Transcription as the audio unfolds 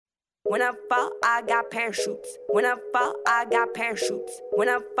When I fall, I got parachutes. When I fall, I got parachutes. When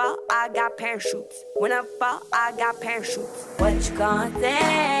I fall, I got parachutes. When I fall, I got parachutes. What you gonna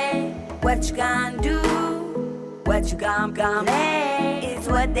say? What you gonna do? What you gonna say? Is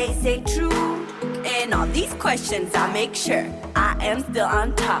what they say true? In all these questions, I make sure I am still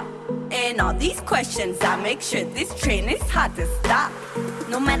on top. In all these questions, I make sure this train is hard to stop.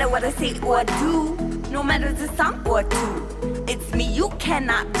 No matter what I say or do, no matter the song or two, it's me you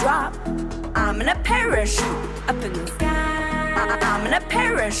cannot drop. I'm in a parachute up in the sky. I'm in a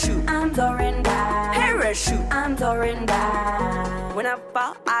parachute. I'm soaring by. Parachute. I'm soaring by. When I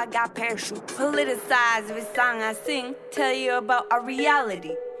fall, I got parachute. Politicize every song I sing. Tell you about our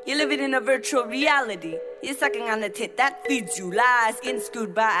reality. You're living in a virtual reality. You're sucking on the tit that feeds you lies. Getting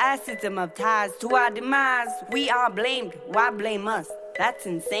screwed by a system of ties to our demise. We are blamed. Why blame us? That's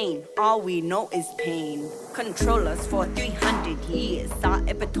insane. All we know is pain. Control us for 300 years. Our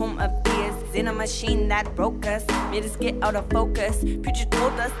epitome of fears is in a machine that broke us. Made us get out of focus. Preacher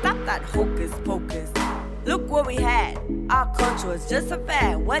told us stop that hocus pocus. Look what we had. Our culture was just a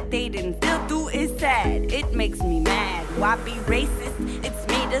fad. What they didn't still do is sad. It makes me mad. Why be racist? It's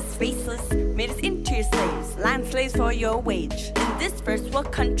made us faceless. Made us into your slaves. Land slaves for your wage. In this first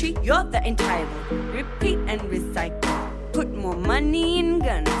world country, you're the entitled. Repeat and recycle. Put more money in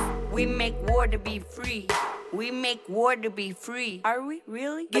guns. We make war to be free. We make war to be free. Are we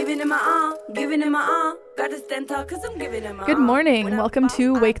really? Giving him my all. Giving him my all. Gotta stand tall cause I'm giving him my all. Good morning. Welcome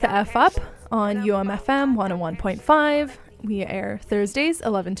to Wake the F Up on UMFM 101.5. We air Thursdays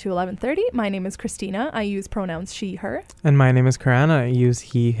 11 to 11:30. My name is Christina. I use pronouns she, her. And my name is Karan. I use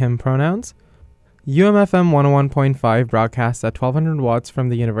he, him pronouns. UMFM 101.5 broadcasts at 1200 watts from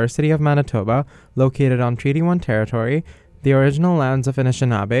the University of Manitoba, located on Treaty 1 territory, the original lands of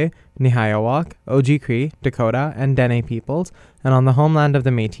Anishinaabe, Nihayawak, Oji-Cree, Dakota, and Dene peoples, and on the homeland of the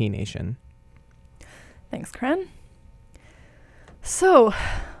Métis Nation. Thanks, Karan. So,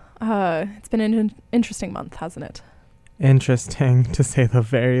 it's been an interesting month, hasn't it? Interesting, to say the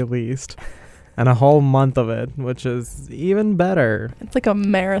very least. And a whole month of it, which is even better. It's like a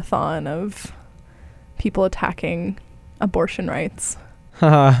marathon of people attacking abortion rights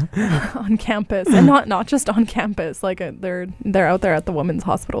on campus, and not just on campus. Like they're out there at the women's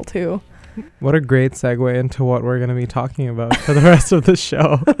hospital too. What a great segue into what we're going to be talking about for the rest of the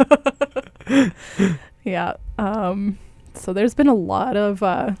show. Yeah. So there's been a lot of,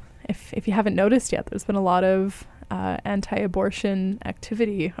 if you haven't noticed yet, there's been a lot of anti-abortion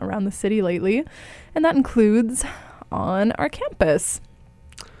activity around the city lately, and that includes on our campus.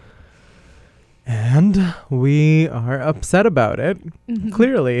 And we are upset about it,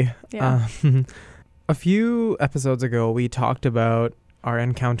 clearly. Yeah. A few episodes ago, we talked about our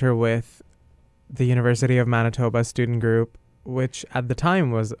encounter with the University of Manitoba student group, which at the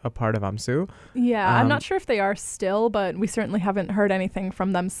time was a part of AMSU. Yeah, I'm not sure if they are still, but we certainly haven't heard anything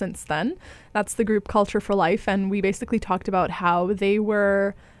from them since then. That's the group Culture for Life, and we basically talked about how they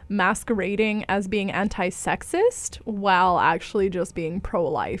were masquerading as being anti-sexist while actually just being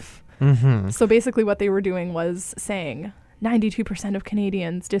pro-life. So basically what they were doing was saying 92% of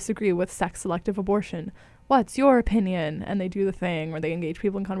Canadians disagree with sex-selective abortion. What's your opinion? And they do the thing where they engage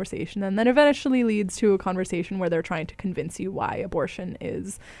people in conversation, and then eventually leads to a conversation where they're trying to convince you why abortion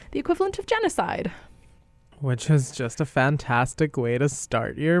is the equivalent of genocide. Which is just a fantastic way to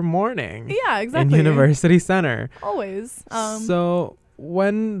start your morning. Yeah, exactly. In University Center. Always. So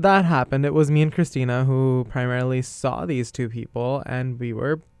when that happened, it was me and Christina who primarily saw these two people, and we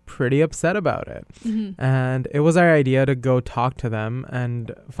were pretty upset about it. And it was our idea to go talk to them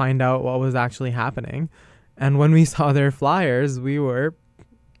and find out what was actually happening. And when we saw their flyers, we were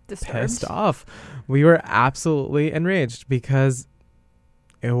pissed off. We were absolutely enraged because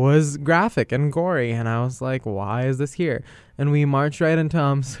it was graphic and gory. And I was like, why is this here? And we marched right into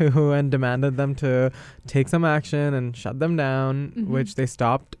AMSU and demanded them to take some action and shut them down, which they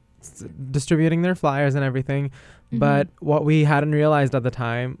stopped distributing their flyers and everything. But what we hadn't realized at the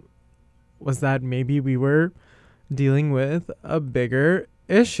time was that maybe we were dealing with a bigger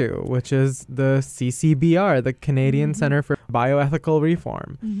issue, which is the CCBR, the Canadian Centre for Bioethical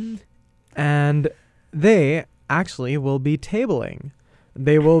Reform. And they actually will be tabling.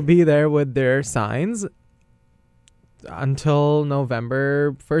 They will be there with their signs until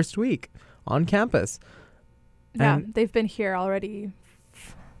November 1st week on campus. Yeah, And they've been here already.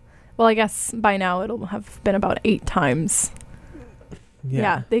 Well, I guess by now it'll have been about 8 times.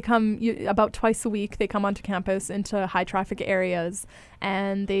 Yeah, they come about twice a week. They come onto campus into high traffic areas,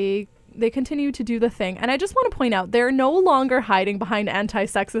 and they They continue to do the thing. And I just want to point out, they're no longer hiding behind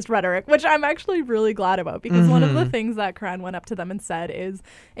anti-sexist rhetoric, which I'm actually really glad about, because one of the things that Kran went up to them and said is,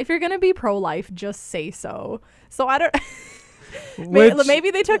 if you're going to be pro-life, just say so. So I don't...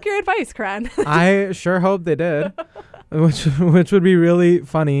 maybe they took your advice, Kran. I sure hope they did. Which would be really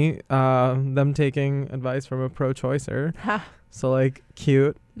funny, them taking advice from a pro-choicer. So like,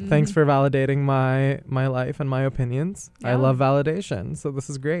 cute. Thanks for validating my life and my opinions. I love validation. So this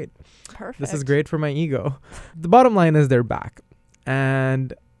is great. Perfect. This is great for my ego. The bottom line is they're back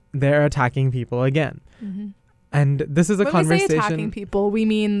and they're attacking people again. And this is a conversation. When we say attacking people, we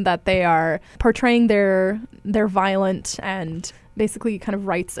mean that they are portraying their violent and basically kind of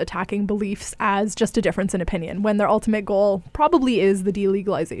rights attacking beliefs as just a difference in opinion, when their ultimate goal probably is the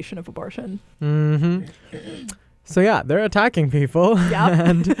delegalization of abortion. So yeah, they're attacking people.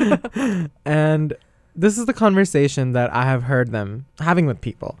 And this is the conversation that I have heard them having with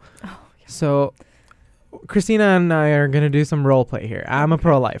people. So Christina and I are going to do some role play here. I'm a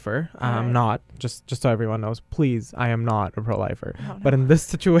pro-lifer. I'm not, just so everyone knows, please, I am not a pro-lifer. But in this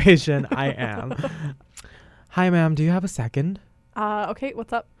situation, I am. Hi, ma'am. Do you have a second? Okay,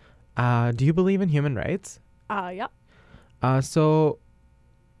 what's up? Do you believe in human rights? Yeah. So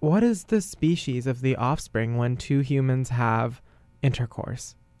what is the species of the offspring when two humans have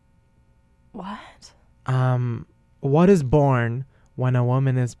intercourse? What? What is born when a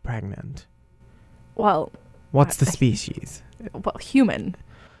woman is pregnant? Well, what's the species? Well, human.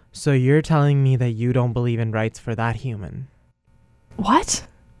 So you're telling me that you don't believe in rights for that human? What?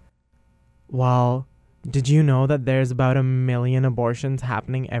 Well, did you know that there's about 1 million abortions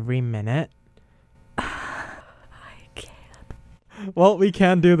happening every minute? I can't. Well, we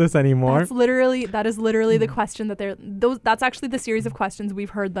can't do this anymore. That is literally the question that that's actually the series of questions we've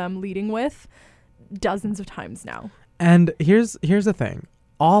heard them leading with dozens of times now. And here's the thing.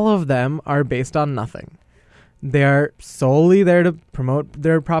 All of them are based on nothing. They're solely there to promote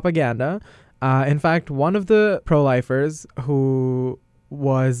their propaganda. In fact, one of the pro-lifers who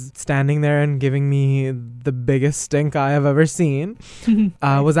was standing there and giving me the biggest stink I have ever seen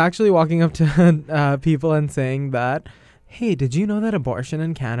was actually walking up to people and saying that, hey, did you know that abortion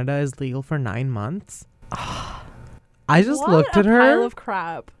in Canada is legal for 9 months? I just looked at her. What a pile of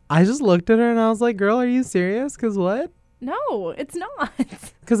crap. I just looked at her and I was like, girl, are you serious? Because what? No, it's not.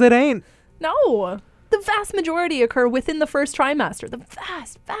 Because it ain't. No. The vast majority occur within the first trimester. The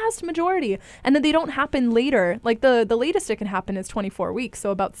vast majority. And then they don't happen later. Like the latest it can happen is 24 weeks,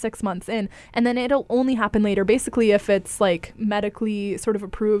 so about 6 months in. And then it'll only happen later, basically if it's like medically sort of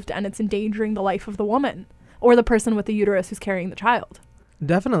approved and it's endangering the life of the woman or the person with the uterus who's carrying the child.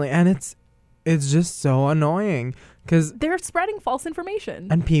 Definitely. And it's just so annoying because they're spreading false information.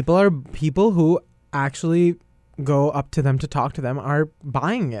 And people who actually go up to them to talk to them are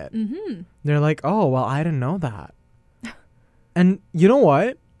buying it. They're like, oh, well, I didn't know that. And you know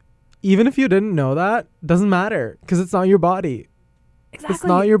what? Even if you didn't know that, doesn't matter because it's not your body. Exactly. It's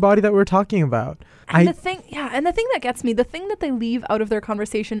not your body that we're talking about. And the thing that gets me, the thing that they leave out of their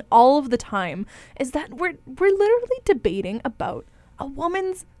conversation all of the time is that we're literally debating about a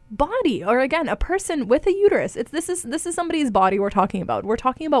woman's body, or again, a person with a uterus. This is somebody's body we're talking about. We're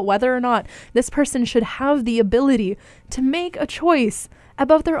talking about whether or not this person should have the ability to make a choice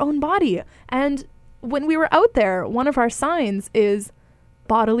about their own body. And when we were out there, one of our signs is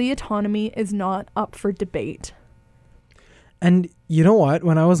bodily autonomy is not up for debate. And you know what?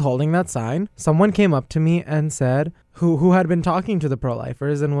 When I was holding that sign, someone came up to me and said, who had been talking to the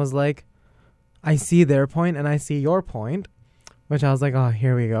pro-lifers and was like, I see their point and I see your point. Which I was like, oh,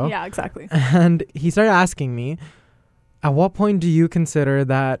 here we go. Yeah, exactly. And he started asking me, at what point do you consider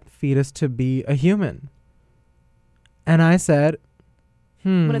that fetus to be a human? And I said,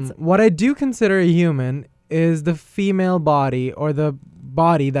 what I do consider a human is the female body or the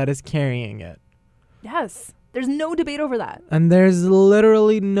body that is carrying it. Yes. There's no debate over that. And there's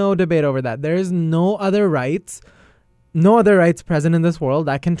literally no debate over that. There's no other rights present in this world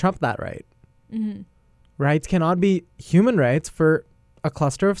that can trump that right. Rights cannot be human rights for a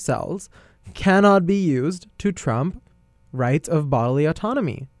cluster of cells, cannot be used to trump rights of bodily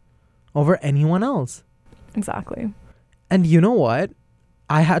autonomy over anyone else. Exactly. And you know what?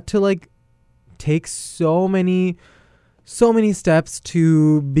 I had to take so many steps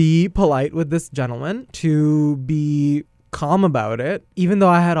to be polite with this gentleman, to be calm about it, even though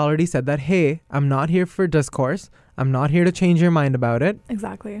I had already said that, hey, I'm not here for discourse. I'm not here to change your mind about it.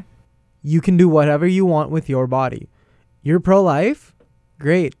 Exactly. You can do whatever you want with your body. You're pro-life?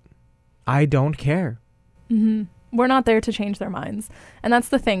 Great. I don't care. We're not there to change their minds. And that's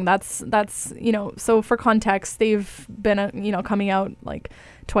the thing. That's so for context, they've been, coming out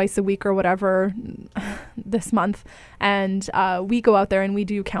twice a week or whatever this month. And we go out there and we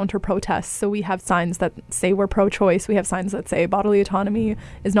do counter protests. So we have signs that say we're pro-choice. We have signs that say bodily autonomy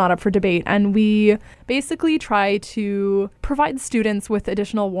is not up for debate. And we basically try to provide students with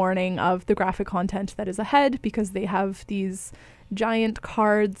additional warning of the graphic content that is ahead, because they have these giant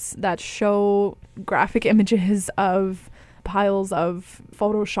cards that show graphic images of piles of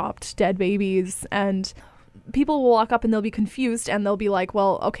photoshopped dead babies, and people will walk up and they'll be confused and they'll be like,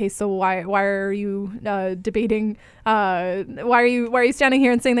 well, okay, so why are you debating, why are you standing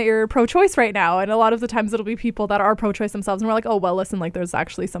here and saying that you're pro-choice right now? And a lot of the times it'll be people that are pro-choice themselves, and we're like, oh, well, listen, like there's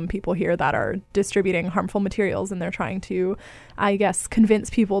actually some people here that are distributing harmful materials, and they're trying to, I guess, convince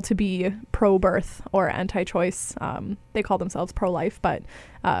people to be pro-birth or anti-choice. They call themselves pro-life, but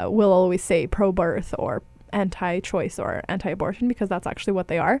we'll always say pro-birth or anti-choice or anti-abortion, because that's actually what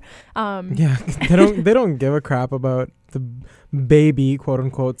they are. Yeah, they don't give a crap about the baby, quote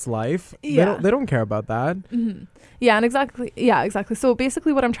unquote's life. Yeah. They don't care about that. Mm-hmm. Yeah, and exactly. So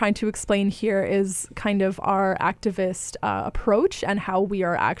basically what I'm trying to explain here is kind of our activist approach and how we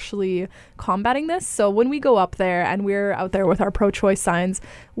are actually combating this. So when we go up there and we're out there with our pro-choice signs,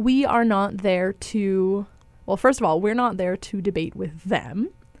 we are not there to, well, first of all, we're not there to debate with them.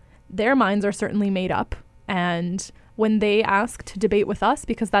 Their minds are certainly made up. And when they ask to debate with us,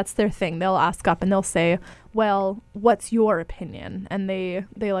 because that's their thing, they'll ask up and they'll say, well, what's your opinion? And they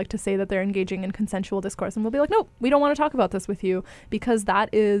like to say that they're engaging in consensual discourse. And we'll be like, no, we don't want to talk about this with you, because that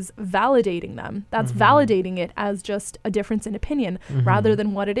is validating them. That's validating it as just a difference in opinion rather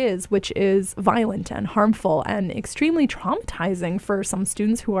than what it is, which is violent and harmful and extremely traumatizing for some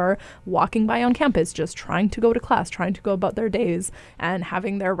students who are walking by on campus, just trying to go to class, trying to go about their days, and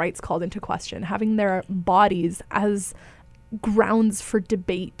having their rights called into question, having their bodies as grounds for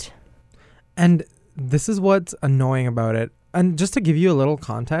debate. And this is what's annoying about it. And just to give you a little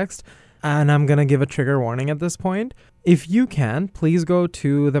context, and I'm going to give a trigger warning at this point, if you can, please go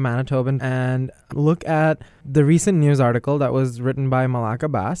to the Manitoban and look at the recent news article that was written by Malak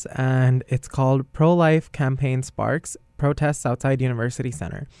Abbas, and it's called Pro-Life Campaign Sparks Protests Outside University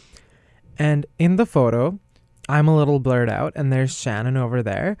Center. And in the photo, I'm a little blurred out, and there's Shannon over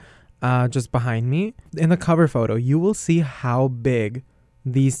there, just behind me. In the cover photo, you will see how big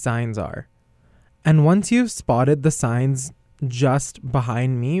these signs are. And once you've spotted the signs just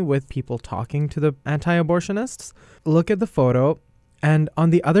behind me with people talking to the anti-abortionists, look at the photo, and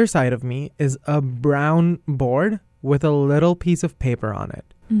on the other side of me is a brown board with a little piece of paper on it.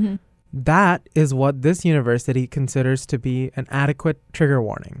 Mm-hmm. That is what this university considers to be an adequate trigger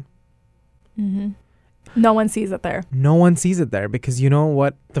warning. Mm-hmm. No one sees it there. No one sees it there, because you know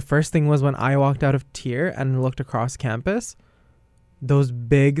what the first thing was when I walked out of Tier and looked across campus? Those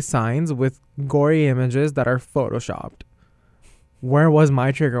big signs with gory images that are photoshopped. Where was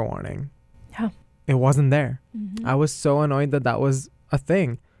my trigger warning? Yeah. It wasn't there. Mm-hmm. I was so annoyed that was a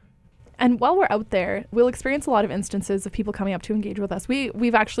thing. And while we're out there, we'll experience a lot of instances of people coming up to engage with us.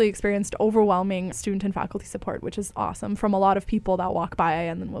 We've actually experienced overwhelming student and faculty support, which is awesome, from a lot of people that walk by,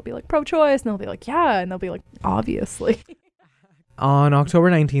 and then we'll be like, pro-choice, and they'll be like, yeah, and they'll be like, obviously. On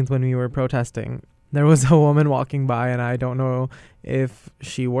October 19th, when we were protesting, there was a woman walking by, and I don't know if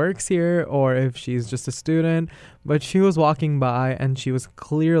she works here or if she's just a student, but she was walking by and she was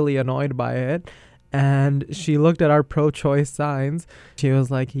clearly annoyed by it. And she looked at our pro-choice signs. She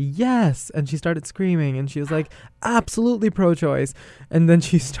was like, yes. And she started screaming, and she was like, absolutely pro-choice. And then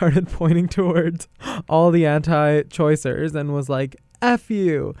she started pointing towards all the anti-choicers and was like, F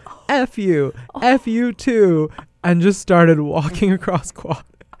you, F you, F you too. And just started walking across quad.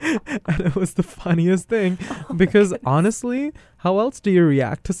 And it was the funniest thing, because honestly, how else do you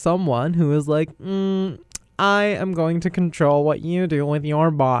react to someone who is like, I am going to control what you do with your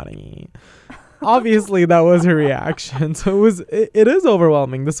body? Obviously, that was her reaction. So it is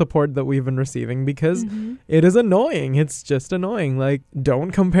overwhelming, the support that we've been receiving, because it is annoying. It's just annoying. Like, don't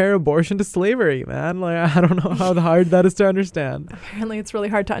compare abortion to slavery, man. Like, I don't know how hard that is to understand. Apparently, it's really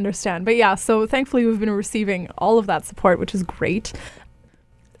hard to understand. But yeah, so thankfully, we've been receiving all of that support, which is great.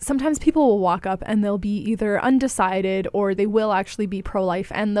 Sometimes people will walk up and they'll be either undecided or they will actually be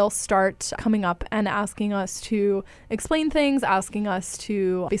pro-life, and they'll start coming up and asking us to explain things, asking us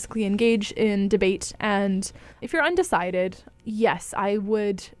to basically engage in debate. And if you're undecided, yes, I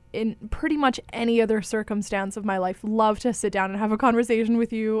would, in pretty much any other circumstance of my life, love to sit down and have a conversation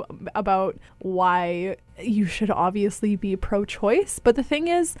with you about why you should obviously be pro-choice. But the thing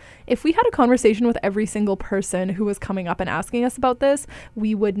is, if we had a conversation with every single person who was coming up and asking us about this,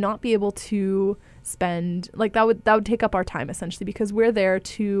 we would not be able to spend, like, that would take up our time essentially, because we're there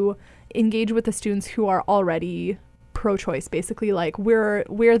to engage with the students who are already pro-choice, basically. Like,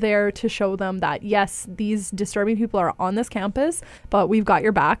 we're there to show them that, yes, these disturbing people are on this campus, but we've got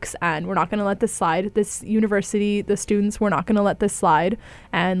your backs, and we're not going to let this slide. This university, the students, we're not going to let this slide,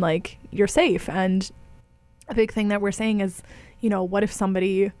 and like, you're safe. And a big thing that we're saying is, you know, what if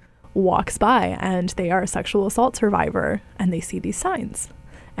somebody walks by and they are a sexual assault survivor and they see these signs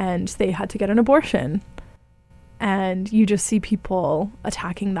and they had to get an abortion, and you just see people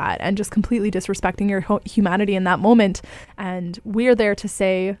attacking that and just completely disrespecting your humanity in that moment. And we're there to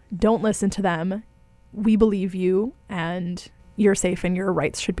say, don't listen to them. We believe you, and you're safe, and your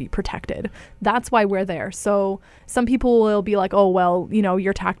rights should be protected. That's why we're there. So some people will be like, oh, well, you know,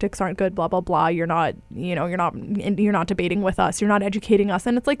 your tactics aren't good, blah, blah, blah. You're not debating with us. You're not educating us.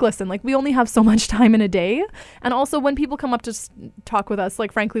 And it's like, listen, like, we only have so much time in a day. And also, when people come up to talk with us,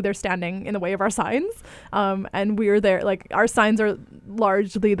 like, frankly, they're standing in the way of our signs. And we're there, like, our signs are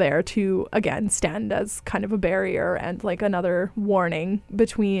largely there to, again, stand as kind of a barrier and like another warning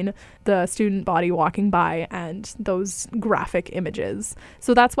between the student body walking by and those graphic images.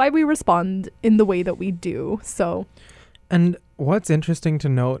 So that's why we respond in the way that we do. So, and what's interesting to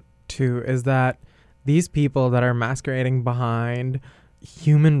note too is that these people that are masquerading behind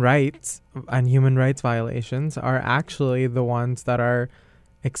human rights and human rights violations are actually the ones that are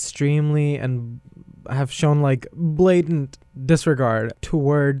extremely and have shown like blatant disregard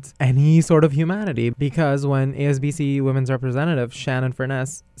towards any sort of humanity. Because when ASBC Women's Representative Shannon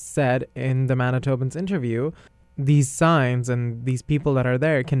Furness said in the Manitobans interview, these signs and these people that are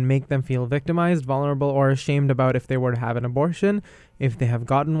there can make them feel victimized, vulnerable, or ashamed about if they were to have an abortion, if they have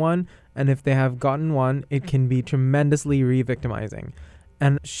gotten one, and if they have gotten one, it can be tremendously re-victimizing.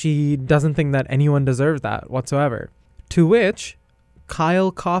 And she doesn't think that anyone deserves that whatsoever. To which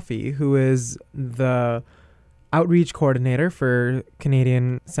Kyle Coffey, who is the outreach coordinator for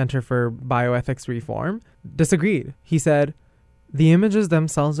Canadian Centre for Bioethics Reform, disagreed. He said, the images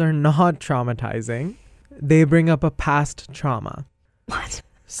themselves are not traumatizing. They bring up a past trauma. What?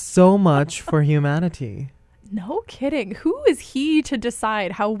 So much for humanity. No kidding. Who is he to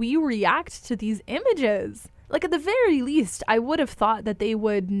decide how we react to these images? Like, at the very least, I would have thought that they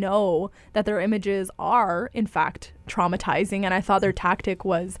would know that their images are, in fact, traumatizing. And I thought their tactic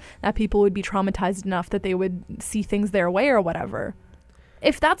was that people would be traumatized enough that they would see things their way or whatever.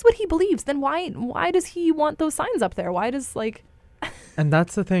 If that's what he believes, then why does he want those signs up there? Why does, like... And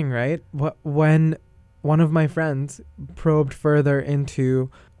that's the thing, right? When one of my friends probed further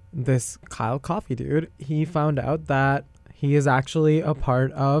into this Kyle Coffey dude, he found out that he is actually a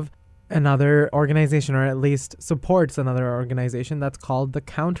part of another organization, or at least supports another organization that's called the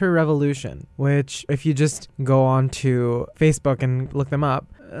Counter Revolution, which, if you just go on to Facebook and look them up,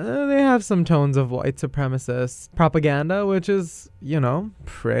 they have some tones of white supremacist propaganda, which is, you know,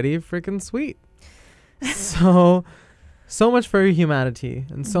 pretty freaking sweet. So much for humanity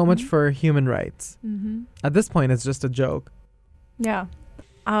and so much for human rights. Mm-hmm. At this point, it's just a joke. Yeah.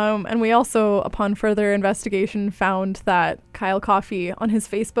 And we also, upon further investigation, found that Kyle Coffey on his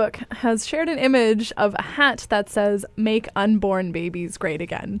Facebook has shared an image of a hat that says, "Make unborn babies great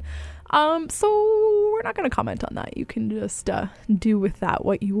again." So we're not going to comment on that. You can just do with that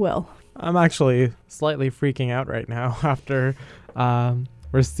what you will. I'm actually slightly freaking out right now after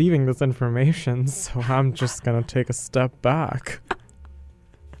receiving this information, so I'm just going to take a step back.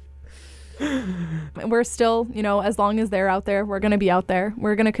 We're still, you know, as long as they're out there, we're going to be out there.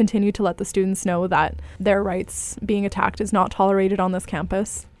 We're going to continue to let the students know that their rights being attacked is not tolerated on this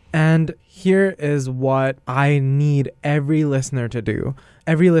campus. And here is what I need every listener to do.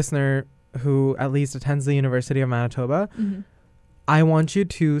 Every listener who at least attends the University of Manitoba, I want you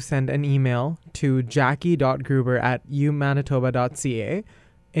to send an email to jackie.gruber@umanitoba.ca.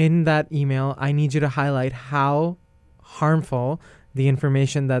 In that email, I need you to highlight how harmful the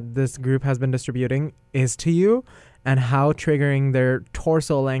information that this group has been distributing is to you, and how triggering their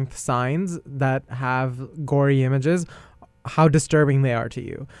torso-length signs that have gory images, how disturbing they are to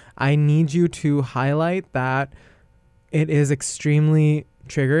you. I need you to highlight that it is extremely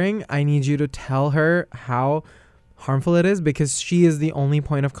triggering. I need you to tell her how harmful it is, because she is the only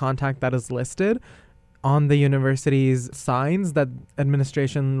point of contact that is listed on the university's signs that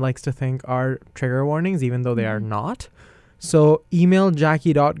administration likes to think are trigger warnings, even though they are not. So email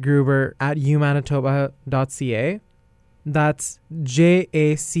jackie.gruber@umanitoba.ca. That's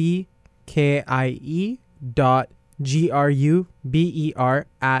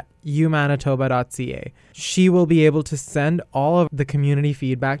jackie.gruber@umanitoba.ca. She will be able to send all of the community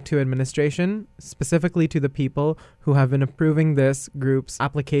feedback to administration, specifically to the people who have been approving this group's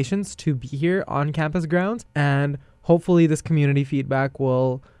applications to be here on campus grounds. And hopefully this community feedback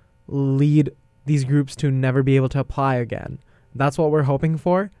will lead these groups to never be able to apply again. That's what we're hoping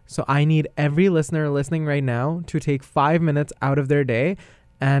for. So I need every listener listening right now to take 5 minutes out of their day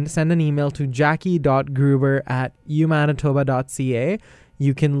and send an email to jackie.gruber@umanitoba.ca.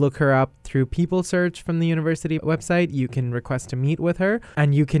 You can look her up through People Search from the university website. You can request to meet with her,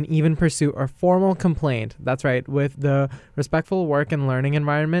 and you can even pursue a formal complaint. That's right, with the Respectful Work and Learning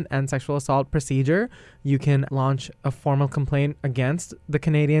Environment and Sexual Assault Procedure. You can launch a formal complaint against the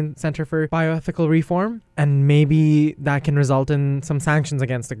Canadian Centre for Bioethical Reform, and maybe that can result in some sanctions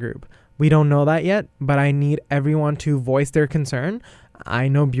against the group. We don't know that yet, but I need everyone to voice their concern. I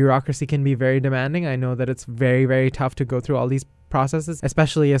know bureaucracy can be very demanding. I know that it's very, very tough to go through all these processes,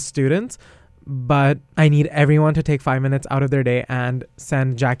 especially as students, but I need everyone to take 5 minutes out of their day and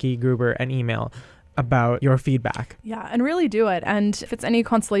send Jackie Gruber an email about your feedback. Yeah, and really do it. And if it's any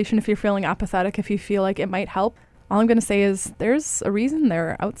consolation, if you're feeling apathetic, if you feel like it might help, all I'm going to say is there's a reason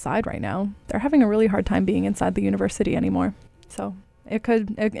they're outside right now. They're having a really hard time being inside the university anymore. So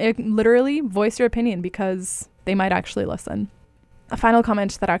it literally voice your opinion, because they might actually listen. A final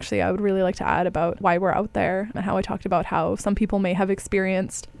comment that actually I would really like to add about why we're out there, and how I talked about how some people may have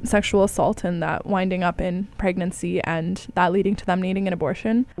experienced sexual assault and that winding up in pregnancy and that leading to them needing an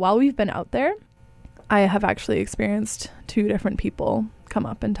abortion. While we've been out there, I have actually experienced 2 different people come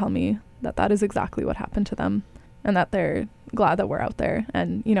up and tell me that that is exactly what happened to them, and that they're glad that we're out there.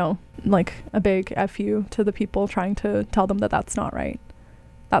 And, you know, like a big F you to the people trying to tell them that that's not right.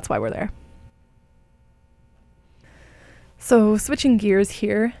 That's why we're there. So switching gears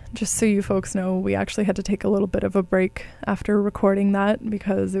here, just so you folks know, we actually had to take a little bit of a break after recording that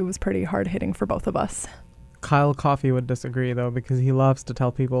because it was pretty hard hitting for both of us. Kyle Coffey would disagree, though, because he loves to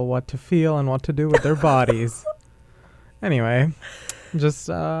tell people what to feel and what to do with their bodies. Anyway,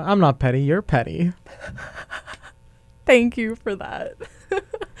 just, I'm not petty, you're petty. Thank you for that.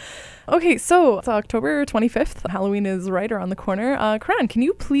 Okay, so it's October 25th. Halloween is right around the corner. Karan, can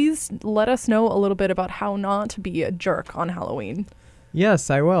you please let us know a little bit about how not to be a jerk on Halloween? Yes,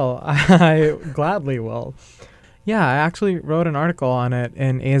 I will. I gladly will. Yeah, I actually wrote an article on it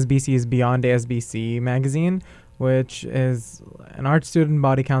in ASBC's Beyond ASBC magazine, which is an art student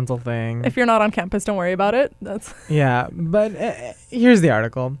body council thing. If you're not on campus, don't worry about it. Yeah, but here's the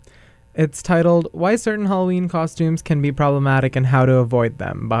article. It's titled, Why Certain Halloween Costumes Can Be Problematic and How to Avoid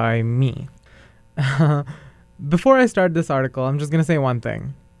Them, by me. Before I start this article, I'm just going to say one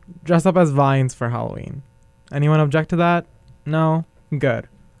thing. Dress up as vines for Halloween. Anyone object to that? No? Good.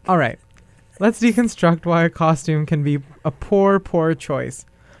 All right. Let's deconstruct why a costume can be a poor choice.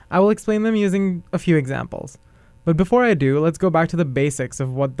 I will explain them using a few examples. But before I do, let's go back to the basics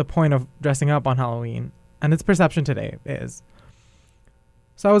of what the point of dressing up on Halloween and its perception today is.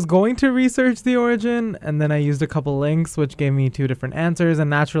 So I was going to research the origin, and then I used a couple links, which gave me 2 different answers, and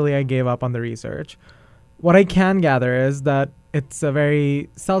naturally I gave up on the research. What I can gather is that it's a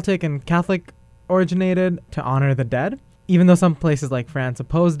very Celtic and Catholic originated to honor the dead, even though some places like France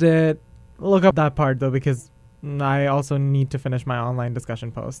opposed it. Look up that part, though, because I also need to finish my online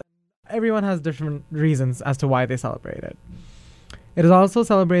discussion post. Everyone has different reasons as to why they celebrate it. It is also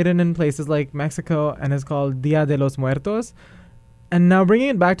celebrated in places like Mexico and is called Dia de los Muertos. And now bringing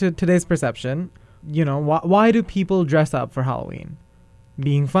it back to today's perception, you know, why do people dress up for Halloween?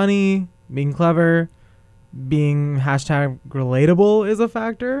 Being funny, being clever, being #relatable is a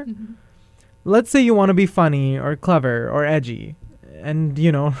factor. Mm-hmm. Let's say you want to be funny or clever or edgy and,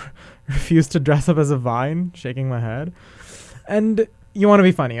 you know, refuse to dress up as a vine, shaking my head. And you want to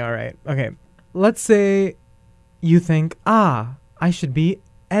be funny, all right. Okay, let's say you think, I should be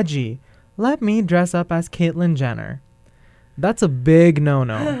edgy. Let me dress up as Caitlyn Jenner. That's a big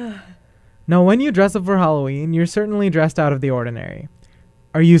no-no. Now, when you dress up for Halloween, you're certainly dressed out of the ordinary.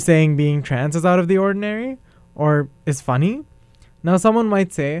 Are you saying being trans is out of the ordinary? Or is funny? Now, someone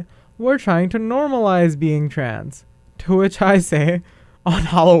might say, we're trying to normalize being trans. To which I say, on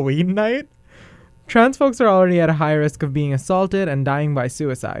Halloween night? Trans folks are already at a high risk of being assaulted and dying by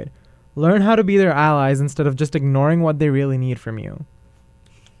suicide. Learn how to be their allies instead of just ignoring what they really need from you.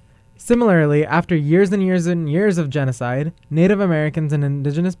 Similarly, after years and years and years of genocide, Native Americans and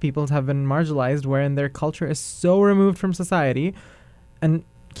Indigenous peoples have been marginalized, wherein their culture is so removed from society. And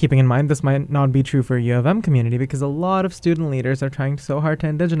keeping in mind, this might not be true for U of M community because a lot of student leaders are trying so hard to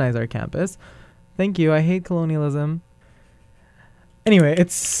indigenize our campus. Thank you, I hate colonialism. Anyway,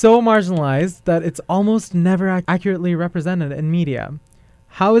 it's so marginalized that it's almost never accurately represented in media.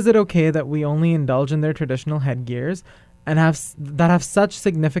 How is it okay that we only indulge in their traditional headgears and have such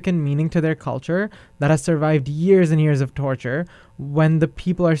significant meaning to their culture that has survived years and years of torture when the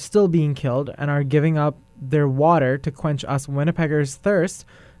people are still being killed and are giving up their water to quench us Winnipeggers' thirst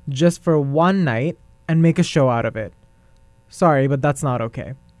just for one night and make a show out of it. Sorry, but that's not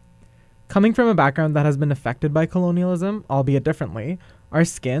okay. Coming from a background that has been affected by colonialism, albeit differently, our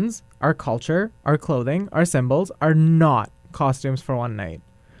skins, our culture, our clothing, our symbols are not costumes for one night.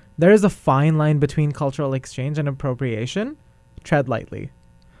 There is a fine line between cultural exchange and appropriation. Tread lightly.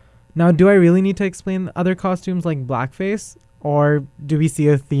 Now, do I really need to explain other costumes like blackface, or do we see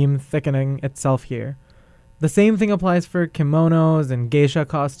a theme thickening itself here? The same thing applies for kimonos and geisha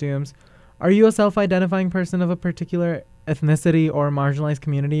costumes. Are you a self-identifying person of a particular ethnicity or marginalized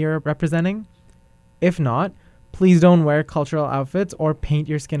community you're representing? If not, please don't wear cultural outfits or paint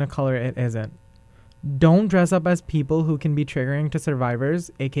your skin a color it isn't. Don't dress up as people who can be triggering to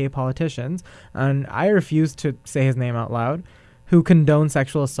survivors, aka politicians, and I refuse to say his name out loud, who condone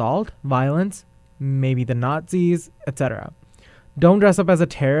sexual assault, violence, maybe the Nazis, etc. Don't dress up as a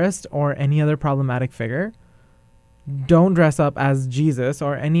terrorist or any other problematic figure. Don't dress up as Jesus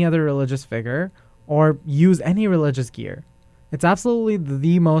or any other religious figure, or use any religious gear. It's absolutely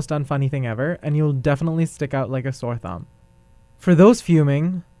the most unfunny thing ever, and you'll definitely stick out like a sore thumb. For those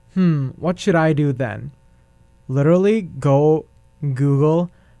fuming, what should I do then? Literally go Google,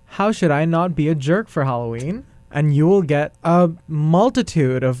 how should I not be a jerk for Halloween? And you will get a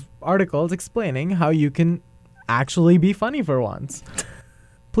multitude of articles explaining how you can actually be funny for once.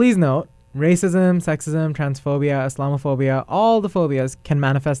 Please note, racism, sexism, transphobia, Islamophobia, all the phobias can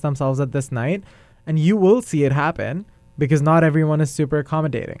manifest themselves at this night, and you will see it happen because not everyone is super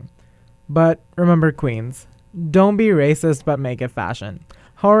accommodating. But remember, queens, don't be racist but make it fashion.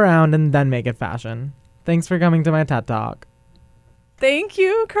 Hoe around and then make it fashion. Thanks for coming to my TED Talk. Thank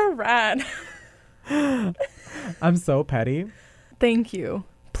you, Karan. I'm so petty. Thank you.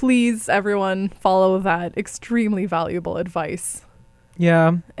 Please, everyone, follow that extremely valuable advice.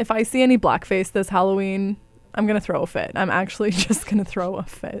 Yeah. If I see any blackface this Halloween, I'm going to throw a fit. I'm actually just going to throw a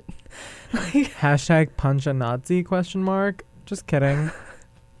fit. Hashtag punch a Nazi ? Just kidding.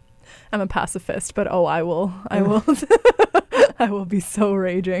 I'm a pacifist, but I will I will be so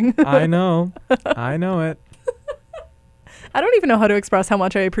raging. I know it. I don't even know how to express how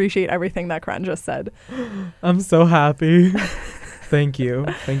much I appreciate everything that Karan just said. I'm so happy. Thank you.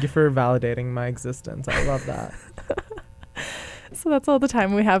 Thank you for validating my existence. I love that. So that's all the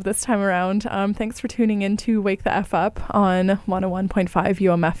time we have this time around. Thanks for tuning in to Wake the F Up on 101.5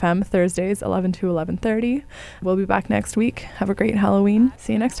 UMFM, Thursdays, 11 to 11:30. We'll be back next week. Have a great Halloween.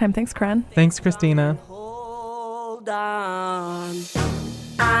 See you next time. Thanks, Karan. Thanks, Christina. Hold on.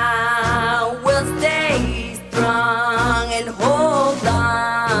 I will stay strong and hold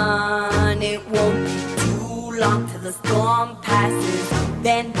on. It won't be too long till the storm passes.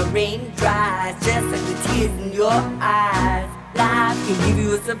 Then the rain dries, just like the tears in your eyes. Life can give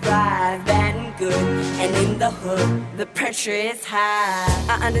you a surprise, bad and good. And in the hood, the pressure is high.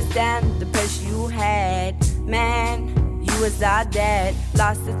 I understand the pressure you had. Man, you was our dad,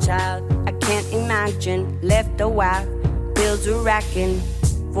 lost a child. I can't imagine, left a wife, bills were racking.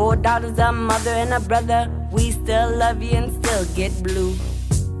 4 daughters, a mother and a brother. We still love you and still get blue.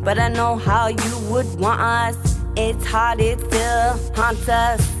 But I know how you would want us. It's hard, it still haunts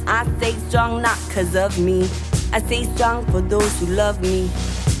us. I stay strong not 'cause of me. I stay strong for those who love me.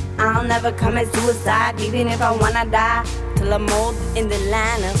 I'll never commit suicide, even if I wanna die. Till I'm old in the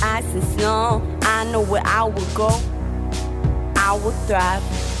land of ice and snow. I know where I will go. I will thrive,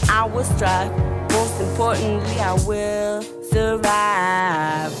 I will strive. Most importantly, I will